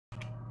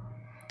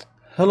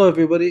Hello,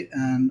 everybody,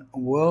 and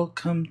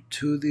welcome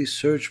to the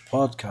Surge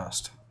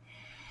Podcast.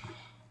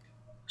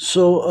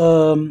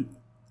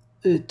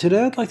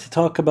 Today I'd like to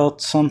talk about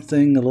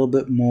something a little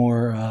bit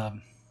more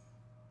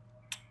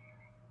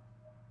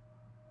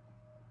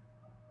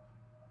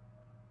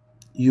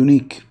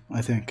unique,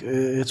 I think.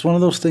 It's one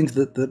of those things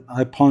that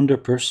I ponder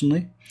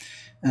personally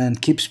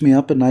and keeps me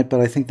up at night,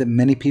 but I think that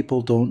many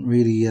people don't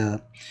really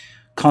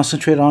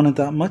concentrate on it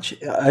that much.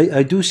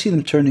 I do see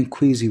them turning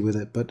queasy with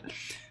it, but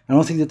I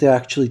don't think that they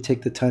actually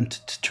take the time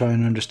to try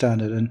and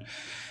understand it. And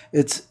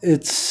it's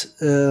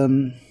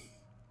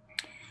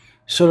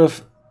sort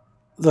of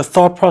the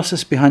thought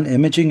process behind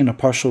imaging in a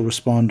partial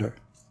responder.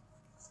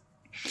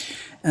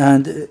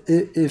 And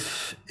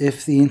if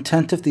the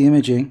intent of the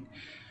imaging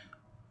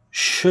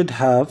should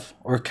have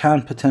or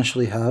can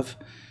potentially have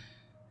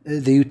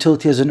the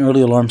utility as an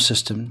early alarm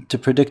system to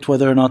predict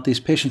whether or not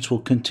these patients will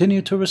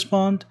continue to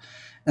respond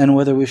and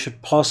whether we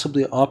should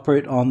possibly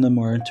operate on them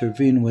or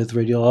intervene with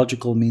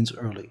radiological means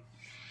early.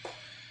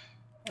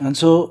 And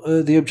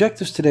so the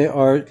objectives today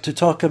are to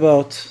talk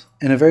about,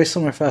 in a very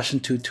similar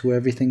fashion to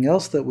everything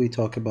else that we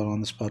talk about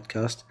on this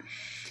podcast,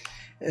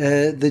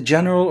 the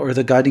general or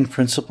the guiding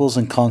principles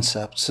and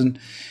concepts. And,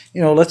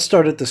 let's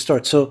start at the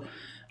start. So,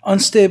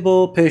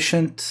 unstable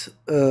patient,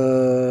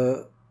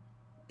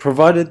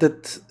 provided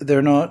that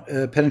they're not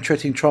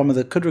penetrating trauma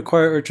that could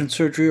require urgent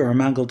surgery or a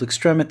mangled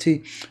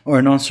extremity or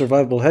a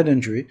non-survivable head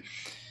injury.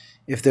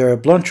 If they're a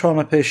blunt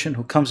trauma patient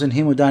who comes in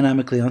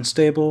hemodynamically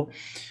unstable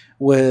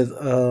with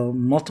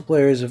multiple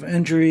areas of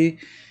injury,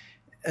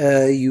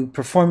 you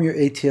perform your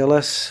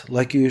ATLS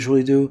like you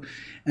usually do,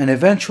 and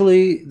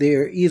eventually they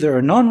are either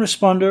a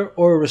non-responder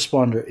or a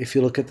responder if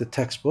you look at the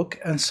textbook,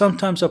 and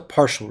sometimes a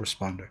partial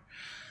responder.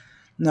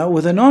 Now,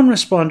 with a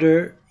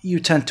non-responder, you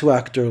tend to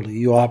act early.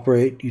 You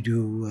operate, you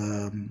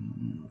do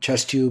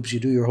chest tubes, you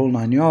do your whole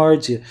 9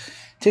 yards, you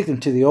take them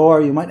to the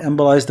OR, you might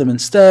embolize them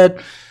instead.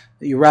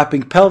 You're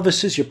wrapping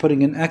pelvises, you're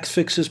putting in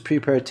X-fixes,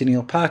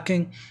 preperitoneal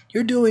packing.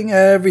 You're doing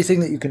everything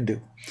that you can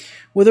do.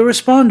 With a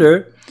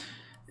responder,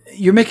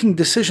 you're making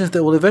decisions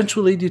that will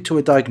eventually lead you to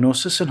a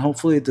diagnosis and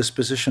hopefully a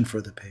disposition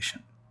for the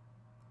patient.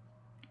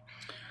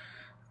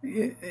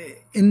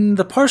 In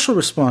the partial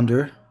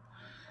responder,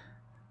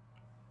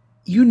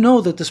 you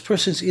know that this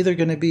person's either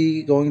going to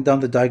be going down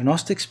the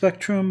diagnostic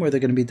spectrum, where they're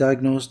going to be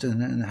diagnosed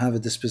and have a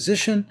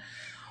disposition,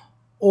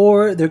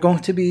 or they're going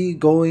to be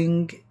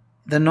going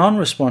the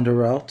non-responder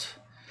route,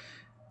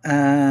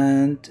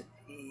 and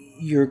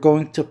you're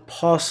going to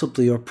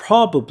possibly or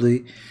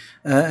probably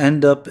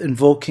end up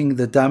invoking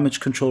the damage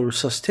control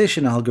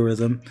resuscitation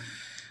algorithm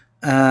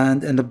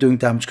and end up doing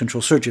damage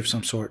control surgery of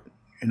some sort,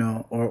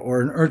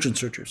 or an urgent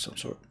surgery of some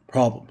sort,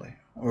 probably,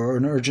 or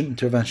an urgent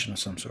intervention of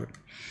some sort.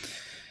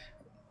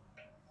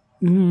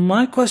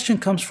 My question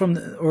comes from,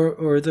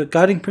 or the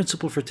guiding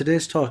principle for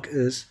today's talk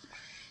is,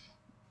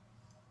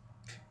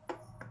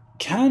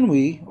 can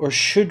we or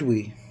should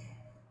we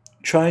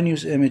try and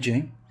use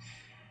imaging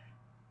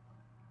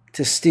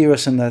to steer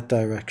us in that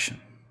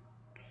direction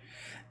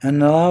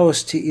and allow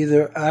us to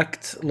either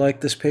act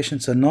like this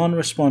patient's a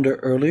non-responder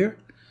earlier,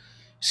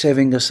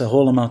 saving us a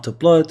whole amount of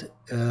blood,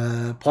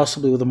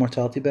 possibly with a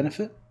mortality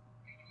benefit,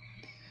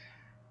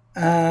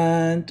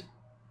 and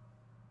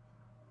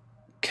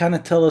kind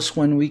of tell us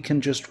when we can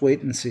just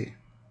wait and see.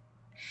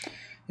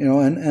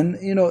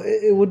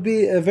 It would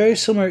be a very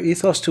similar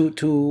ethos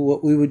to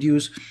what we would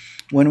use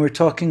when we're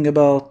talking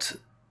about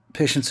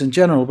patients in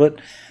general,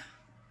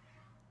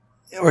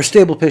 or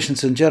stable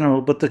patients in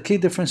general. But the key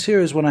difference here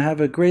is when I have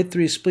a grade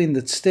 3 spleen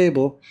that's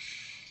stable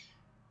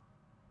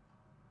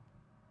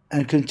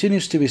and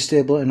continues to be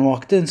stable and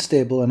walked in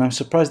stable, and I'm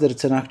surprised that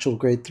it's an actual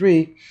grade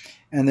 3,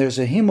 and there's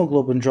a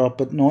hemoglobin drop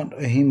but not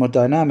a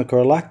hemodynamic or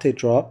a lactate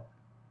drop,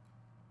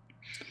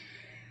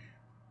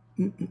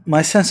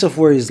 my sense of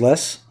worry is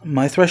less.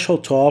 My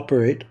threshold to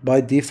operate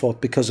by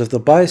default, because of the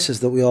biases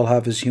that we all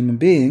have as human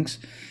beings,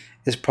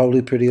 is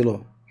probably pretty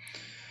low.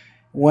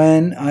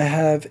 When I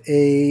have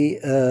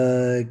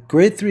a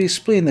grade 3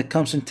 spleen that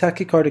comes in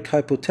tachycardic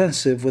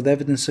hypotensive with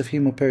evidence of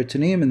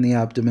hemoperitoneum in the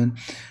abdomen,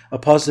 a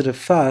positive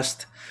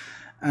fast,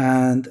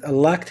 and a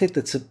lactate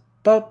that's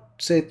about,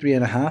 say,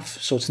 3.5,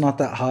 so it's not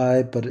that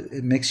high, but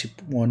it makes you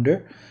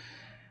wonder,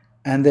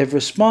 and they've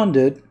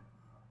responded,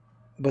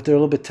 but they're a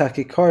little bit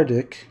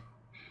tachycardic,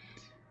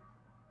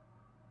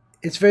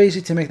 it's very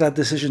easy to make that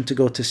decision to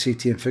go to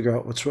CT and figure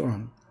out what's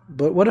wrong.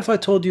 But what if I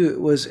told you it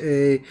was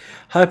a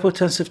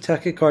hypotensive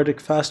tachycardic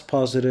fast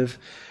positive,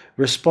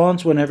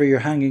 responds whenever you're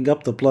hanging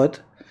up the blood.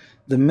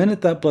 The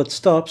minute that blood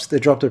stops, they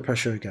drop their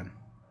pressure again.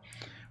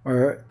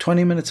 Or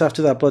 20 minutes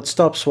after that blood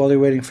stops, while you're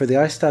waiting for the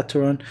I-stat to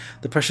run,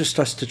 the pressure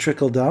starts to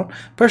trickle down.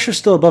 Pressure's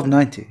still above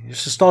 90. Your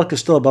systolic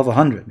is still above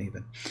 100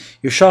 even.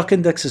 Your shock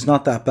index is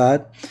not that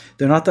bad.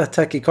 They're not that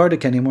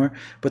tachycardic anymore,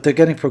 but they're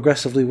getting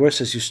progressively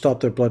worse as you stop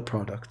their blood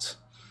products.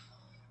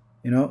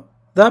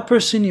 That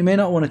person you may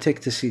not want to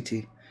take to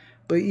CT,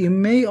 but you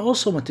may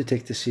also want to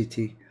take to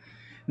CT.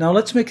 Now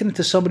let's make it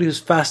into somebody who's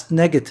fast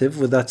negative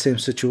with that same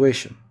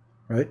situation,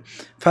 right?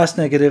 Fast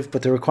negative,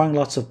 but they're requiring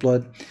lots of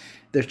blood.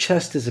 their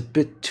chest is a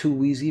bit too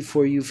wheezy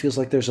for you, feels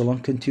like there's a lung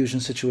contusion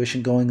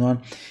situation going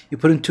on. You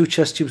put in 2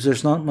 chest tubes,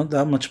 there's not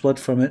that much blood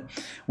from it.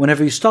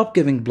 Whenever you stop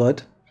giving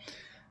blood,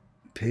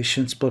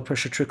 patient's blood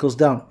pressure trickles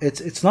down.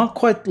 It's not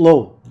quite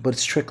low, but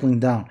it's trickling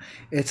down.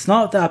 It's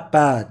not that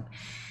bad,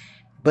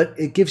 but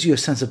it gives you a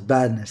sense of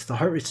badness. The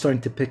heart rate's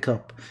starting to pick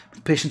up.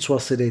 The patient's well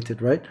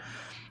sedated, right?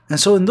 And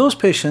so in those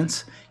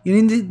patients, you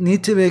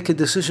need to make a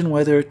decision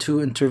whether to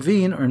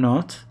intervene or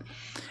not,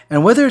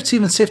 and whether it's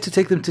even safe to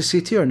take them to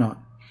CT or not.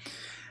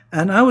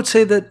 And I would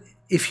say that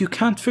if you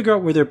can't figure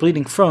out where they're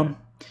bleeding from,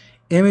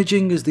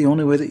 imaging is the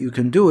only way that you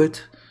can do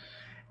it,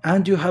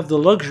 and you have the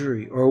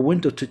luxury or a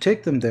window to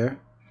take them there,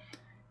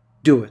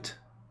 do it.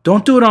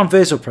 Don't do it on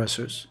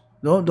vasopressors.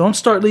 Don't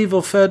start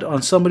levo-fed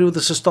on somebody with a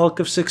systolic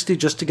of 60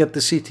 just to get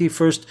the CT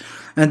first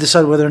and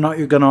decide whether or not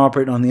you're going to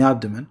operate on the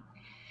abdomen.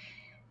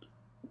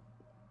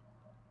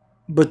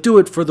 But do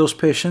it for those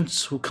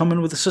patients who come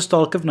in with a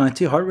systolic of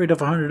 90, heart rate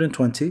of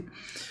 120,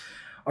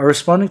 are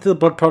responding to the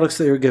blood products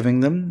that you're giving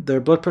them,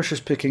 their blood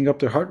pressure's picking up,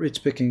 their heart rate's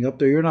picking up,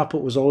 their urine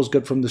output was always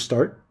good from the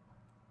start,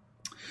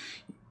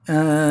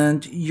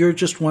 and you're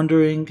just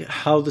wondering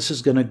how this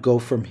is going to go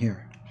from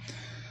here.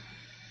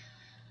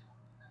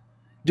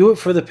 Do it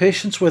for the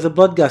patients where the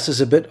blood gas is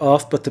a bit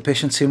off, but the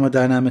patient's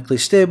hemodynamically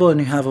stable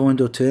and you have a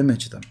window to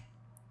image them.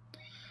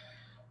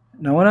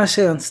 Now, when I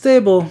say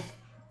unstable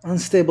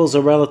is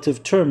a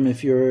relative term.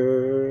 If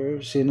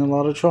you're seeing a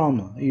lot of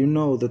trauma, you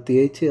know that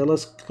the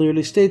ATLS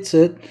clearly states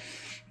it,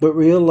 but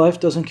real life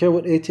doesn't care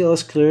what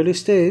ATLS clearly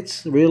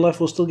states. Real life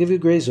will still give you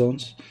gray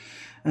zones.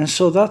 And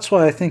so that's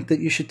why I think that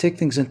you should take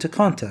things into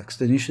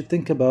context, and you should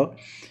think about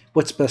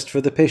what's best for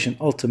the patient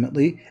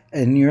ultimately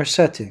in your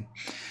setting.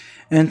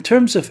 In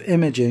terms of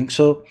imaging,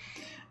 so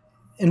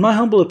in my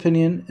humble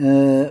opinion,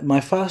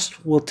 my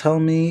FAST will tell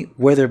me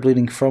where they're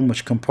bleeding from,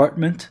 which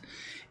compartment,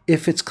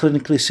 if it's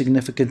clinically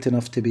significant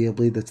enough to be a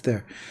bleed that's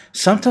there.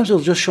 Sometimes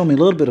it'll just show me a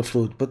little bit of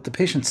fluid, but the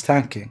patient's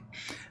tanking.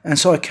 And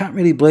so I can't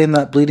really blame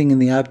that bleeding in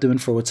the abdomen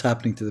for what's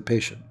happening to the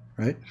patient,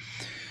 right?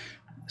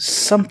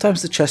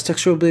 Sometimes the chest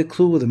X-ray will be a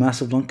clue with a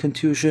massive lung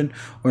contusion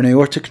or an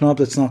aortic knob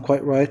that's not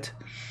quite right.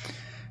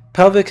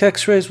 Pelvic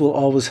X-rays will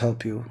always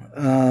help you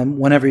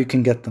whenever you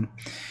can get them.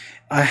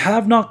 I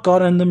have not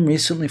gotten them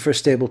recently for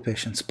stable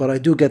patients, but I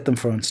do get them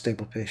for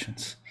unstable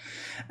patients.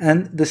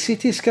 And the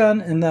CT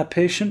scan in that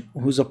patient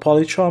who's a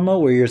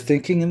polytrauma, where you're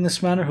thinking in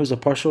this manner, who's a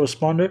partial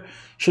responder,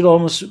 should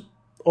almost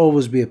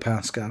always be a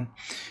PAN scan.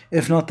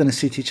 If not, then a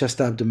CT chest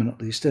abdomen at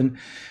least. And,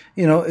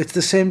 you know, it's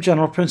the same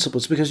general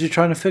principles, because you're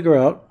trying to figure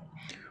out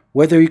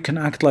whether you can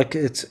act like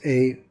it's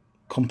a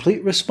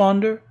complete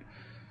responder,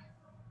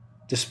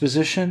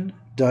 disposition,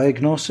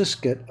 diagnosis,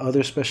 get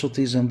other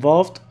specialties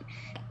involved,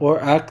 or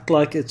act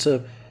like it's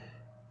a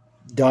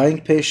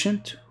dying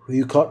patient who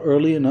you caught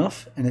early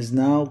enough and is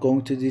now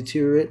going to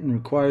deteriorate and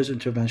requires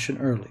intervention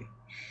early.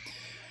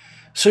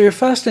 So your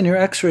FAST and your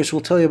X-rays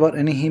will tell you about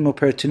any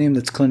hemoperitoneum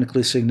that's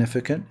clinically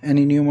significant,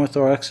 any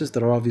pneumothoraxes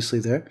that are obviously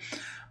there,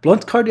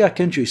 blunt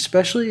cardiac injury,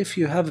 especially if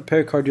you have a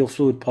pericardial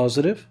fluid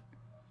positive,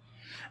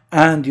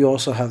 and you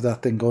also have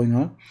that thing going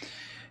on.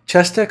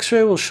 Chest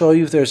X-ray will show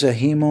you if there's a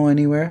hemo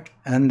anywhere,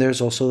 and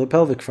there's also the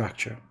pelvic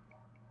fracture.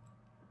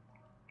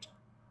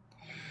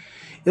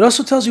 It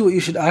also tells you what you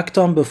should act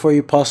on before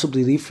you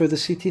possibly leave for the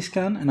CT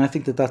scan, and I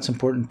think that that's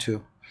important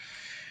too.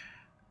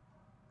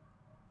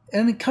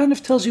 And it kind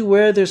of tells you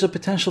where there's a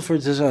potential for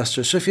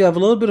disaster. So if you have a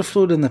little bit of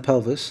fluid in the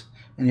pelvis,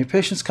 and your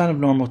patient's kind of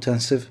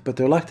normotensive, but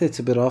their lactate's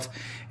a bit off,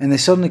 and they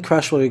suddenly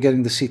crash while you're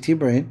getting the CT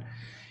brain,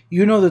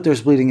 you know that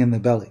there's bleeding in the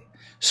belly.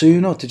 So you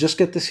know to just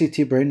get the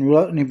CT brain, rule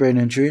out any brain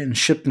injury, and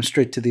ship them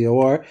straight to the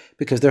OR,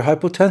 because they're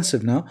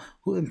hypotensive now,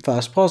 and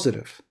FAST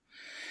positive.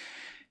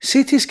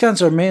 CT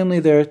scans are mainly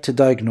there to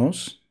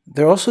diagnose.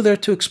 They're also there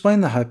to explain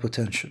the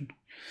hypotension.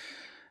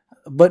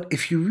 But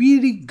if you're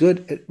really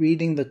good at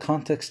reading the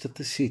context of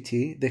the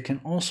CT, they can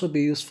also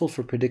be useful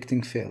for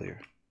predicting failure.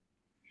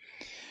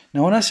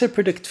 Now, when I say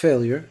predict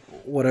failure,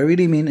 what I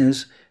really mean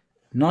is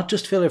not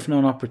just failure of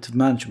non-operative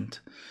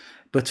management,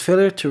 but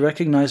failure to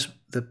recognize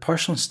the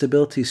partial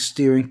instability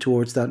steering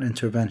towards that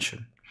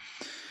intervention.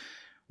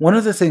 One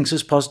of the things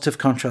is positive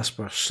contrast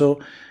bursts.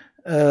 So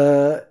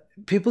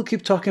people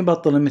keep talking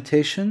about the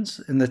limitations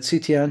in that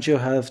CT angio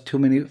have too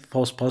many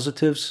false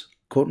positives,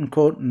 quote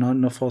unquote, not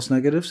enough false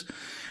negatives.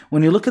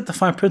 When you look at the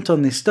fine print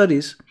on these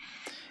studies,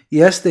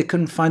 yes, they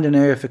couldn't find an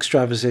area of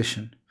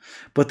extravasation,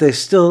 but they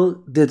still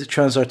did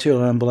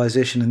transarterial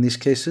embolization in these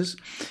cases,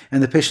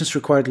 and the patients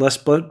required less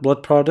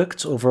blood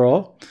products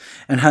overall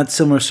and had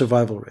similar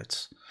survival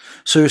rates.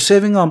 So you're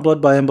saving on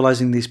blood by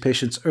embolizing these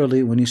patients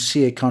early when you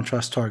see a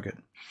contrast target.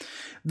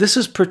 This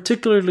is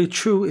particularly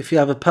true if you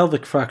have a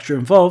pelvic fracture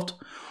involved,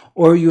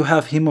 or you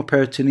have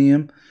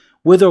hemoperitoneum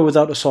with or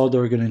without a solid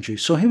organ injury.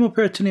 So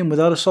hemoperitoneum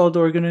without a solid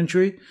organ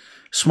injury,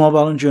 small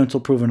bowel injury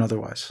until proven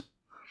otherwise.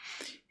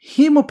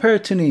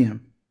 Hemoperitoneum,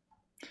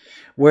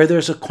 where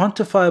there's a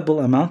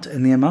quantifiable amount,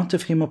 and the amount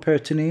of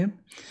hemoperitoneum,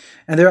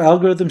 and there are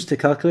algorithms to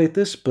calculate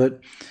this,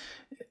 but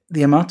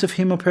the amount of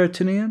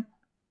hemoperitoneum,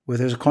 where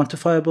there's a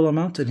quantifiable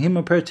amount, and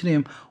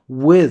hemoperitoneum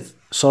with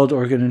solid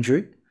organ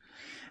injury,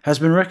 has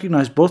been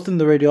recognized both in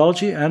the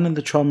radiology and in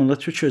the trauma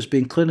literature as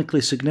being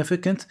clinically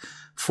significant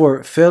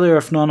for failure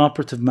of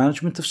non-operative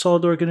management of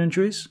solid organ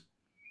injuries.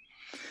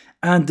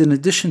 And in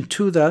addition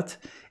to that,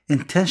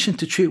 intention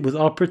to treat with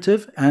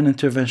operative and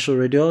interventional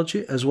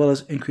radiology, as well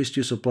as increased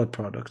use of blood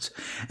products.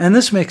 And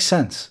this makes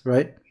sense,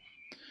 right?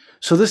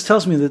 So this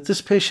tells me that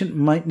this patient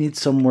might need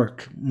some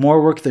work,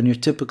 more work than your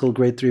typical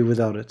grade 3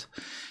 without it.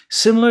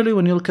 Similarly,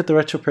 when you look at the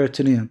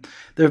retroperitoneum,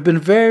 there have been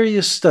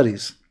various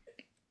studies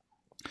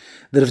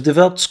that have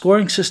developed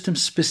scoring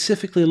systems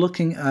specifically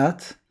looking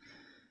at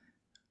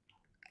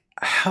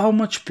how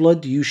much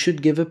blood you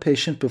should give a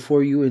patient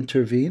before you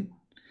intervene.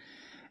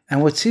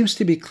 And what seems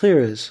to be clear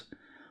is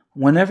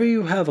whenever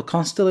you have a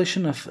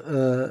constellation of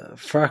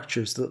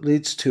fractures that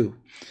leads to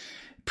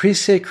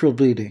presacral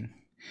bleeding,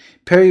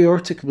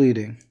 periaortic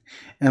bleeding,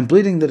 and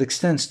bleeding that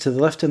extends to the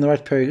left and the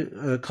right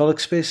pericolic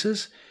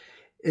spaces,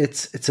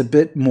 it's a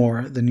bit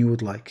more than you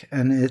would like.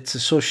 And it's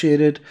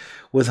associated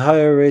with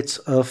higher rates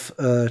of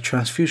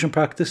transfusion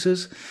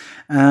practices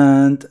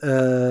and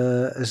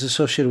is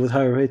associated with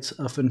higher rates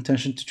of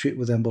intention to treat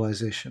with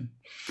embolization.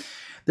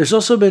 There's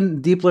also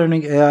been deep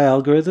learning AI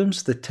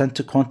algorithms that tend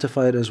to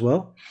quantify it as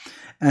well.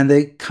 And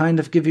they kind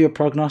of give you a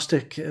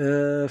prognostic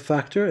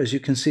factor. As you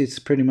can see, it's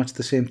pretty much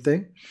the same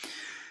thing.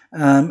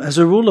 As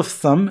a rule of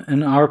thumb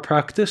in our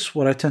practice,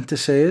 what I tend to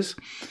say is,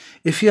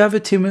 if you have a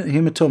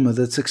hematoma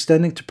that's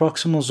extending to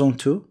proximal zone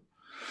 2,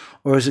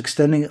 or is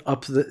extending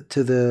up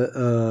to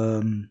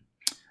the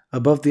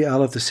above the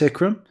ala of the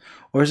sacrum,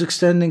 or is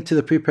extending to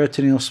the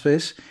preperitoneal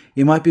space,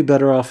 you might be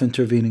better off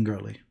intervening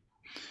early.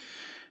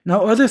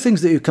 Now, other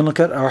things that you can look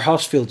at are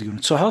Hounsfield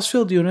units. So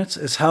Hounsfield units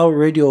is how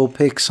radio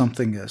opaque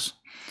something is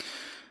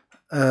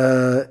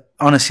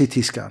on a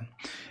CT scan.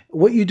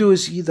 What you do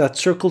is that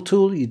circle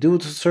tool, you do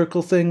the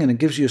circle thing, and it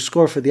gives you a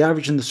score for the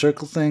average in the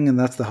circle thing, and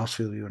that's the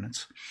Hounsfield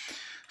units.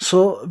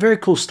 So, very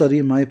cool study,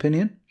 in my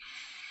opinion,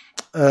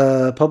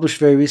 published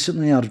very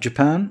recently out of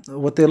Japan.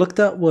 What they looked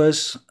at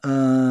was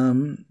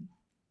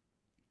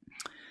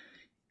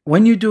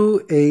when you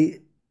do a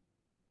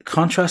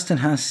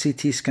contrast-enhanced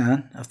CT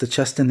scan of the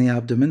chest and the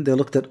abdomen, they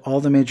looked at all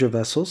the major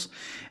vessels,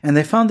 and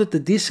they found that the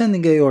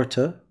descending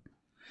aorta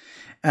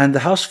and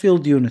the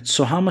Hounsfield units,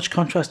 so how much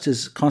contrast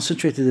is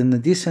concentrated in the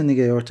descending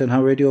aorta and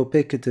how radio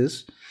opaque it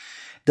is,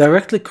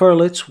 directly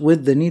correlates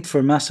with the need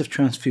for massive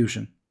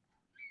transfusion.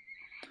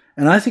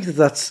 And I think that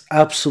that's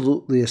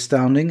absolutely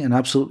astounding and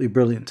absolutely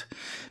brilliant,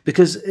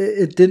 because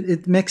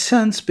it makes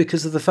sense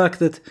because of the fact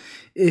that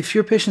if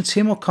your patient's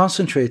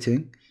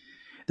hemoconcentrating,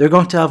 they're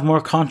going to have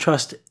more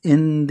contrast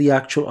in the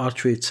actual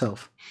artery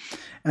itself.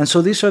 And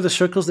so these are the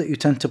circles that you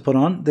tend to put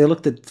on. They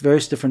looked at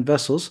various different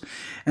vessels,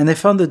 and they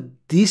found the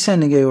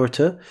descending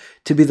aorta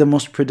to be the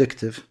most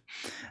predictive.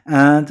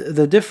 And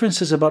the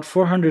difference is about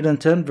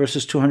 410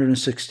 versus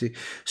 260.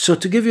 So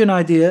to give you an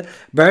idea,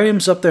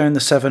 barium's up there in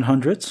the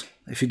 700s,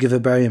 if you give a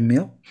barium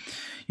meal.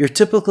 Your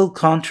typical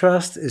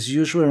contrast is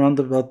usually around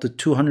about the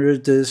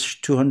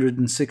 200-ish,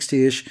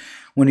 260-ish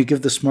when you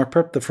give the smart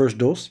prep, the first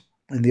dose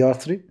in the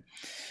R3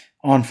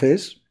 on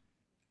phase.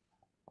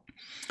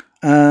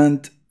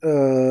 And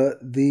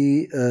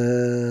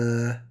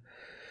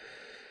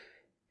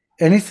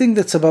anything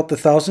that's about the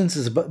thousands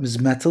is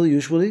metal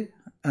usually,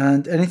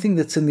 and anything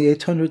that's in the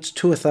 800s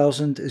to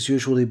 1,000 is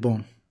usually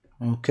bone.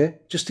 Okay,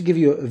 just to give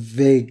you a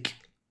vague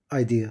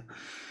idea.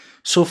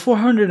 So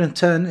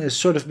 410 is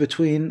sort of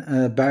between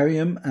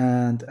barium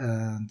and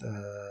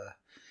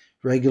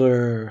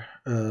regular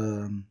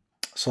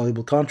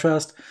soluble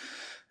contrast,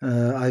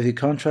 IV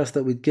contrast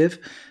that we'd give.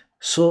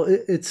 So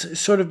it's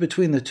sort of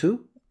between the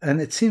two. And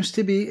it seems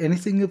to be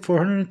anything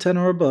 410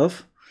 or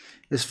above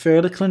is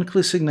fairly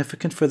clinically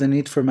significant for the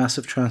need for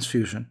massive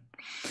transfusion.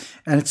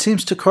 And it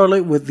seems to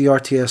correlate with the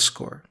RTS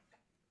score.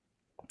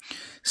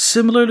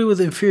 Similarly with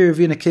inferior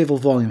vena cava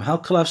volume, how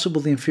collapsible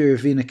the inferior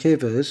vena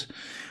cava is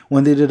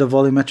when they did a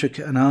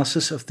volumetric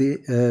analysis of the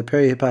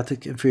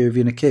perihepatic inferior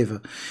vena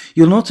cava.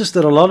 You'll notice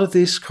that a lot of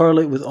these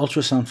correlate with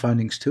ultrasound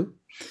findings too.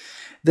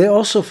 They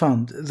also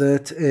found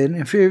that an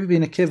inferior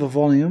vena cava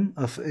volume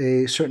of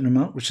a certain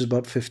amount, which is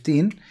about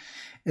 15,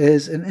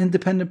 is an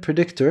independent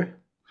predictor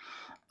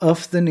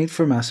of the need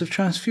for massive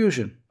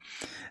transfusion.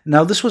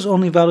 Now, this was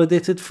only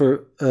validated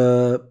for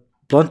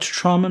blunt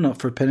trauma, not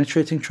for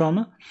penetrating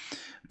trauma,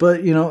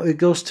 but you know, it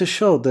goes to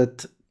show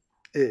that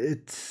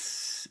it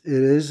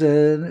is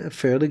a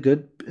fairly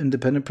good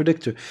independent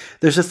predictor.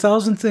 There's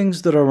 1,000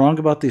 things that are wrong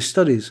about these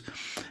studies,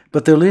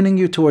 but they're leaning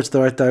you towards the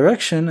right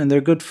direction, and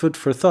they're good food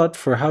for thought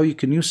for how you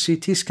can use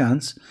CT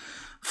scans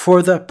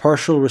for that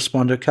partial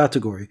responder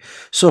category.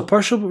 So a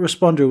partial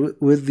responder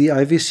with the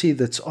IVC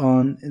that's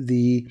on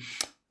the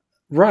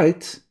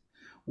right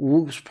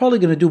is probably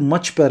going to do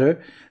much better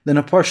than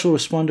a partial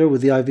responder with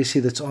the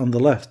IVC that's on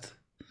the left.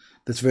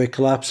 That's very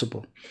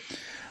collapsible.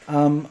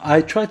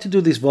 I try to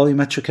do these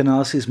volumetric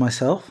analyses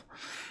myself.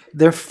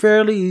 They're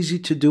fairly easy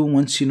to do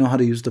once you know how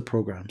to use the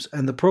programs.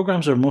 And the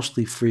programs are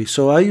mostly free.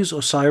 So I use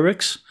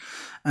Osirix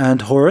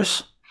and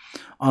Horus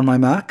on my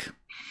Mac.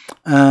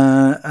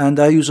 And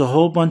I use a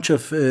whole bunch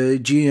of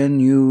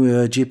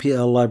GNU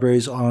GPL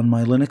libraries on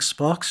my Linux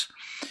box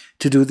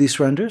to do these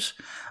renders.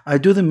 I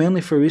do them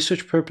mainly for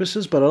research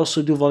purposes, but I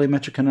also do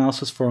volumetric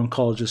analysis for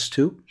oncologists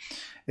too.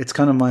 It's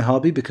kind of my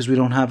hobby because we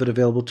don't have it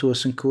available to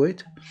us in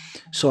Kuwait.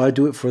 So I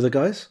do it for the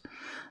guys.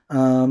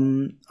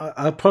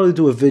 I'll probably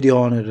do a video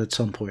on it at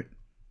some point.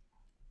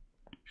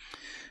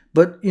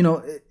 But, you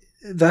know,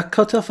 that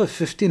cutoff of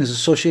 15 is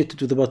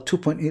associated with about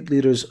 2.8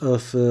 liters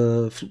of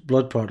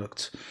blood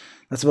products.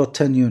 That's about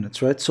 10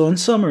 units, right? So in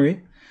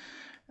summary,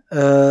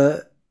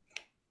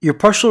 your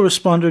partial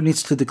responder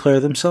needs to declare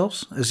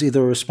themselves as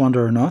either a responder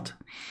or not.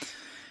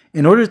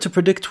 In order to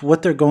predict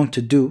what they're going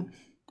to do,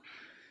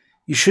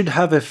 you should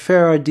have a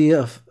fair idea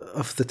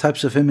of the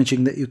types of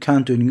imaging that you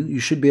can do, and you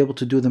should be able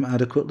to do them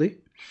adequately.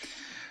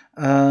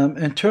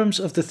 In terms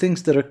of the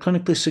things that are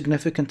clinically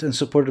significant and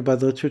supported by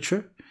the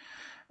literature,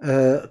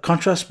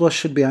 contrast blood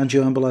should be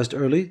angioembolized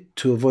early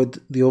to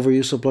avoid the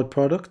overuse of blood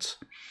products.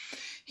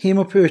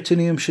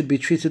 Hemoperitoneum should be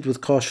treated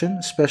with caution,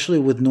 especially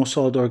with no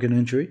solid organ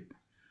injury.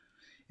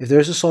 If there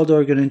is a solid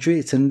organ injury,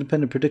 it's an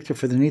independent predictor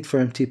for the need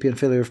for MTP and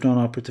failure of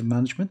non-operative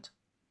management.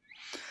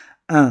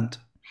 And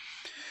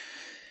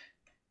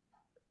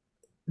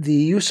the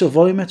use of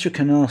volumetric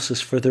analysis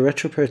for the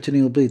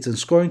retroperitoneal bleeds and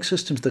scoring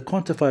systems that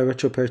quantify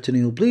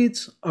retroperitoneal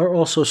bleeds are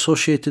also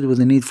associated with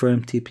the need for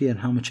MTP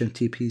and how much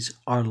MTPs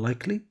are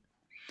likely.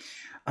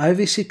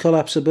 IVC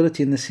collapsibility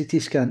in the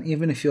CT scan,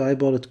 even if you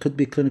eyeball it, could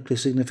be a clinically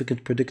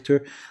significant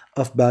predictor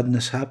of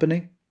badness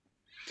happening.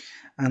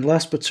 And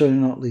last but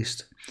certainly not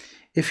least,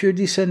 if your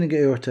descending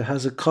aorta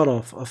has a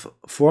cutoff of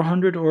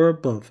 400 or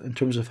above in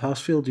terms of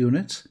Hounsfield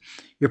units,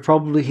 you're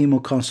probably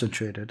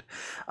hemoconcentrated.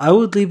 I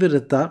would leave it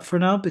at that for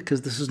now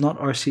because this is not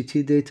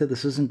RCT data,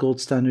 this isn't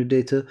gold standard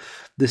data,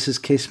 this is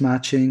case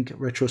matching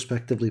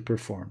retrospectively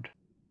performed.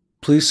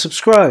 Please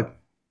subscribe.